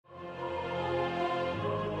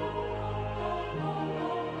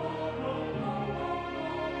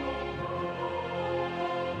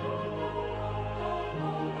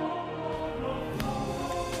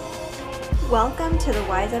Welcome to the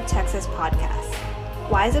Wise Up Texas podcast.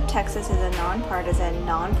 Wise Up Texas is a nonpartisan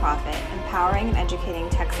nonprofit empowering and educating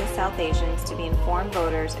Texas South Asians to be informed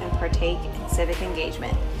voters and partake in civic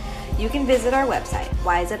engagement. You can visit our website,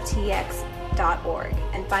 wiseuptx.org,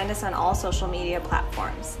 and find us on all social media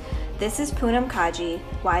platforms. This is Poonam Kaji,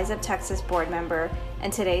 Wise Up Texas board member,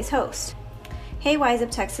 and today's host. Hey Wise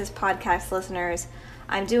Up Texas podcast listeners,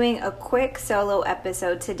 I'm doing a quick solo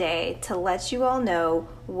episode today to let you all know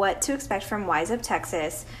what to expect from Wise Up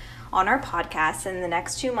Texas on our podcast in the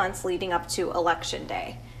next 2 months leading up to Election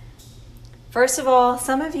Day. First of all,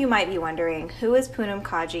 some of you might be wondering, who is Poonam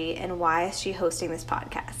Kaji and why is she hosting this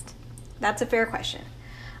podcast? That's a fair question.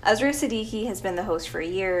 Azra Siddiqui has been the host for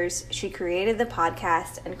years. She created the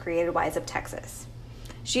podcast and created Wise Up Texas.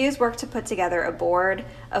 She has worked to put together a board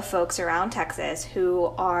of folks around Texas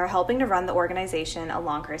who are helping to run the organization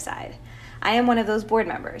along her side. I am one of those board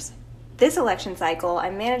members. This election cycle,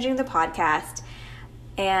 I'm managing the podcast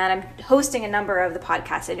and I'm hosting a number of the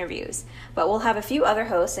podcast interviews, but we'll have a few other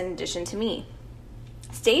hosts in addition to me.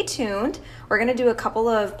 Stay tuned. We're going to do a couple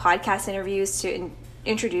of podcast interviews to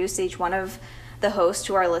introduce each one of the hosts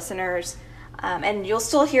to our listeners, and you'll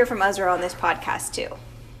still hear from Azra on this podcast too.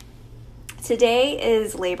 Today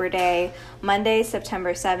is Labor Day, Monday,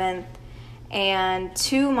 September 7th, and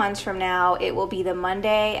 2 months from now, it will be the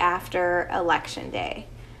Monday after Election Day.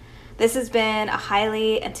 This has been a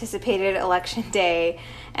highly anticipated election day,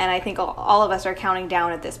 and I think all of us are counting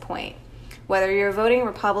down at this point. Whether you're voting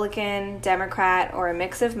Republican, Democrat, or a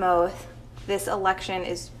mix of both, this election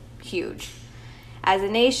is huge. As a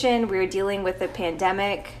nation, we're dealing with the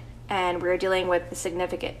pandemic, and we're dealing with the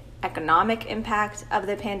significant economic impact of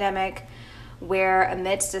the pandemic. We're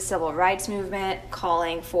amidst a civil rights movement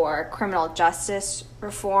calling for criminal justice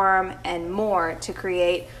reform and more to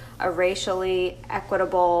create a racially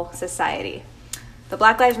equitable society. The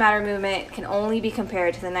Black Lives Matter movement can only be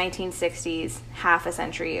compared to the 1960s, half a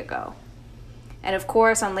century ago. And of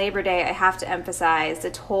course, on Labor Day, I have to emphasize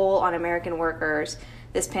the toll on American workers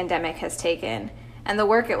this pandemic has taken and the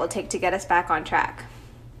work it will take to get us back on track.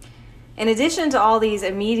 In addition to all these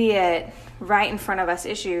immediate, right in front of us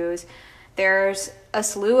issues, there's a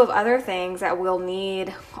slew of other things that we'll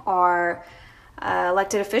need our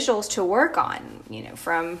elected officials to work on,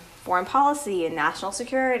 from foreign policy and national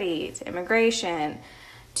security to immigration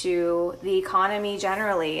to the economy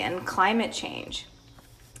generally and climate change,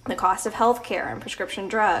 the cost of healthcare and prescription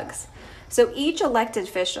drugs. So each elected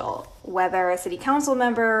official, whether a city council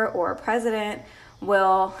member or a president,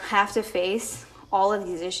 will have to face all of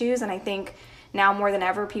these issues. And I think now more than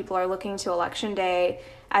ever, people are looking to Election Day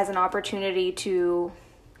as an opportunity to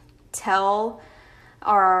tell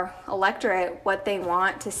our electorate what they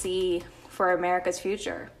want to see for America's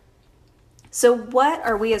future. So what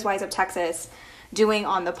are we as Wise Up Texas doing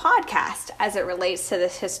on the podcast as it relates to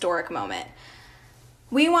this historic moment?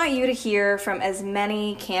 We want you to hear from as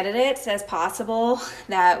many candidates as possible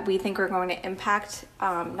that we think are going to impact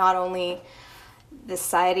not only the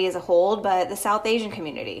society as a whole, but the South Asian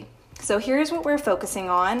community. So here's what we're focusing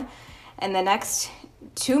on. In the next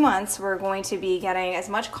 2 months, we're going to be getting as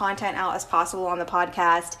much content out as possible on the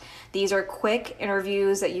podcast. These are quick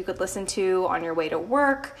interviews that you could listen to on your way to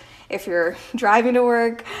work, if you're driving to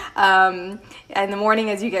work, in the morning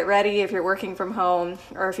as you get ready, if you're working from home,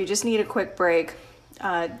 or if you just need a quick break.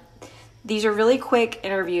 These are really quick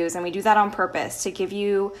interviews, and we do that on purpose to give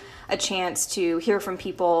you a chance to hear from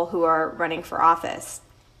people who are running for office.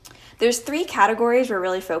 There's 3 categories we're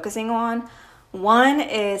really focusing on. One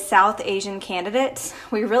is South Asian candidates.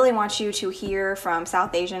 We really want you to hear from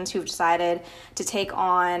South Asians who've decided to take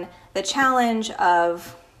on the challenge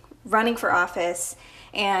of running for office,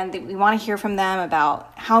 and we want to hear from them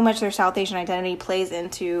about how much their South Asian identity plays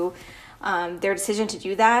into their decision to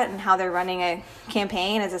do that and how they're running a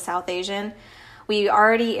campaign as a South Asian. We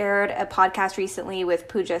already aired a podcast recently with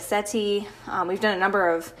Pooja Sethi. We've done a number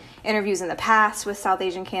of interviews in the past with South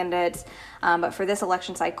Asian candidates, but for this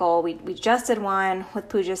election cycle, we just did one with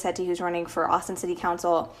Pooja Sethi, who's running for Austin City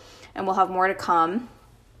Council, and we'll have more to come.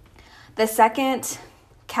 The second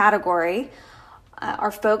category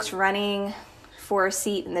are folks running for a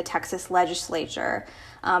seat in the Texas legislature,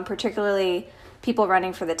 particularly people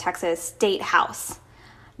running for the Texas State House.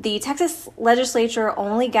 The Texas legislature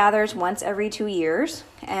only gathers once every 2 years,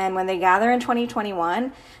 and when they gather in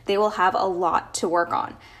 2021, they will have a lot to work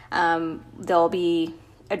on. They'll be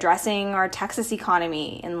addressing our Texas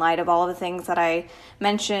economy in light of all of the things that I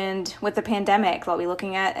mentioned with the pandemic. They'll be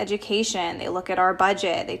looking at education. They look at our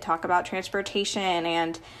budget. They talk about transportation,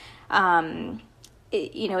 and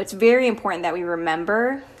it's very important that we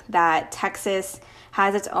remember that Texas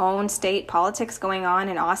has its own state politics going on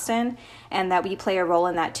in Austin, and that we play a role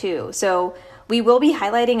in that too. So we will be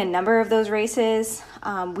highlighting a number of those races.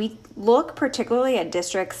 We look particularly at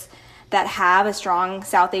districts that have a strong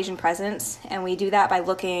South Asian presence, and we do that by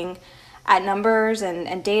looking at numbers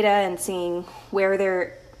and data and seeing where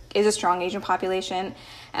there is a strong Asian population.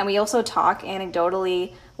 And we also talk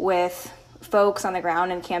anecdotally with folks on the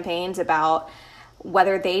ground in campaigns about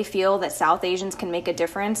whether they feel that South Asians can make a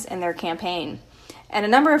difference in their campaign. And a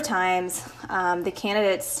number of times, the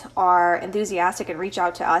candidates are enthusiastic and reach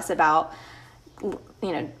out to us about,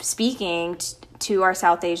 speaking to our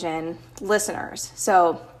South Asian listeners.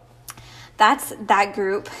 So that's that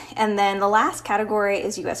group. And then the last category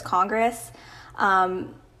is U.S. Congress.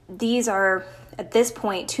 These are, at this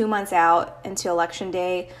point, 2 months out into Election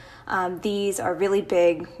Day. These are really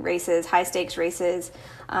big races, high-stakes races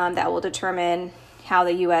that will determine how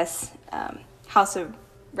the U.S. House of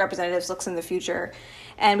Representatives looks in the future.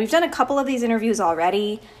 And we've done a couple of these interviews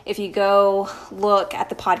already. If you go look at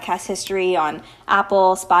the podcast history on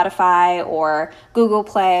Apple, Spotify, or Google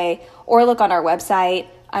Play, or look on our website,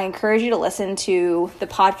 I encourage you to listen to the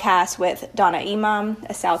podcast with Donna Imam,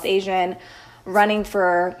 a South Asian, running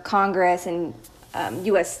for Congress in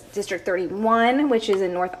U.S. District 31, which is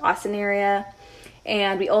in North Austin area.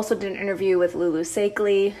 And we also did an interview with Lulu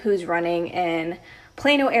Sakely, who's running in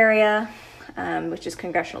Plano area, which is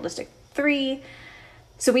Congressional District 3.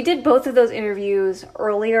 So we did both of those interviews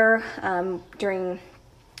earlier during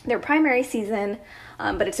their primary season,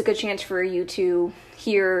 but it's a good chance for you to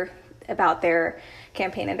hear about their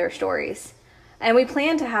campaign and their stories. And we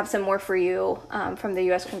plan to have some more for you from the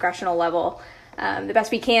U.S. congressional level the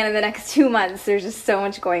best we can in the next 2 months. There's just so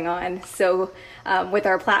much going on. So with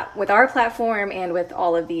our platform and with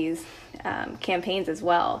all of these campaigns as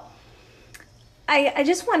well. I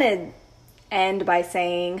just want to end by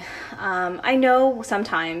saying I know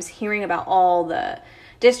sometimes hearing about all the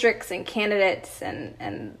districts and candidates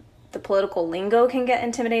and the political lingo can get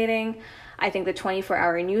intimidating. I think the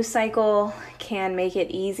 24-hour news cycle can make it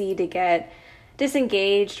easy to get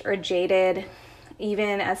disengaged or jaded.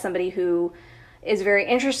 Even as somebody who is very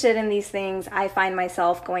interested in these things, I find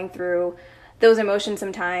myself going through those emotions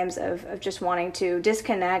sometimes of just wanting to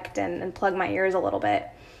disconnect and plug my ears a little bit.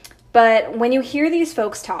 But when you hear these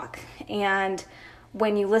folks talk and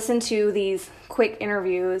when you listen to these quick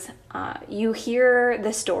interviews, you hear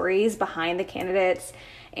the stories behind the candidates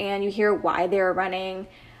and you hear why they're running.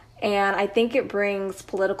 And I think it brings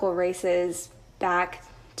political races back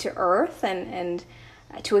to earth and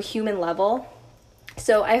to a human level.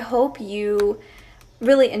 So I hope you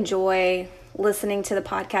really enjoy listening to the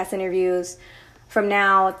podcast interviews from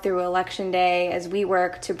now through Election Day as we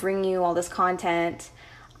work to bring you all this content.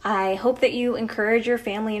 I hope that you encourage your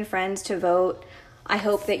family and friends to vote. I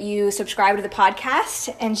hope that you subscribe to the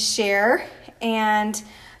podcast and share. And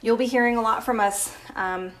you'll be hearing a lot from us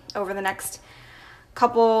over the next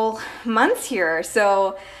couple months here.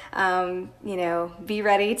 So, be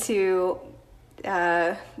ready to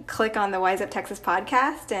click on the Wise Up Texas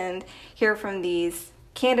podcast and hear from these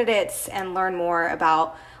candidates and learn more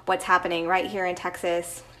about what's happening right here in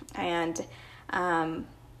Texas. And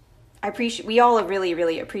we all really,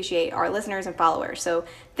 really appreciate our listeners and followers. So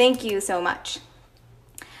thank you so much.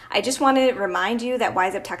 I just want to remind you that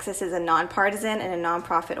Wise Up Texas is a nonpartisan and a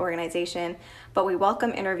nonprofit organization, but we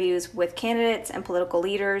welcome interviews with candidates and political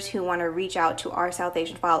leaders who want to reach out to our South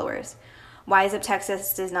Asian followers. Wise Up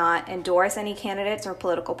Texas does not endorse any candidates or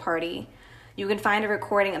political party. You can find a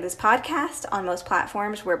recording of this podcast on most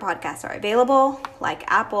platforms where podcasts are available, like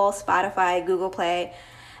Apple, Spotify, Google Play,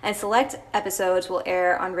 and select episodes will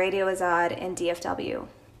air on Radio Azad and DFW.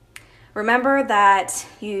 Remember that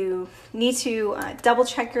you need to double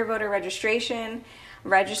check your voter registration,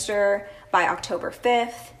 register by October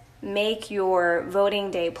 5th, make your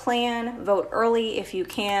voting day plan, vote early if you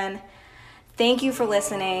can. Thank you for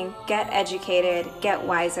listening. Get educated, get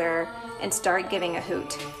wiser, and start giving a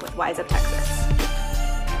hoot with Wise Up Texas.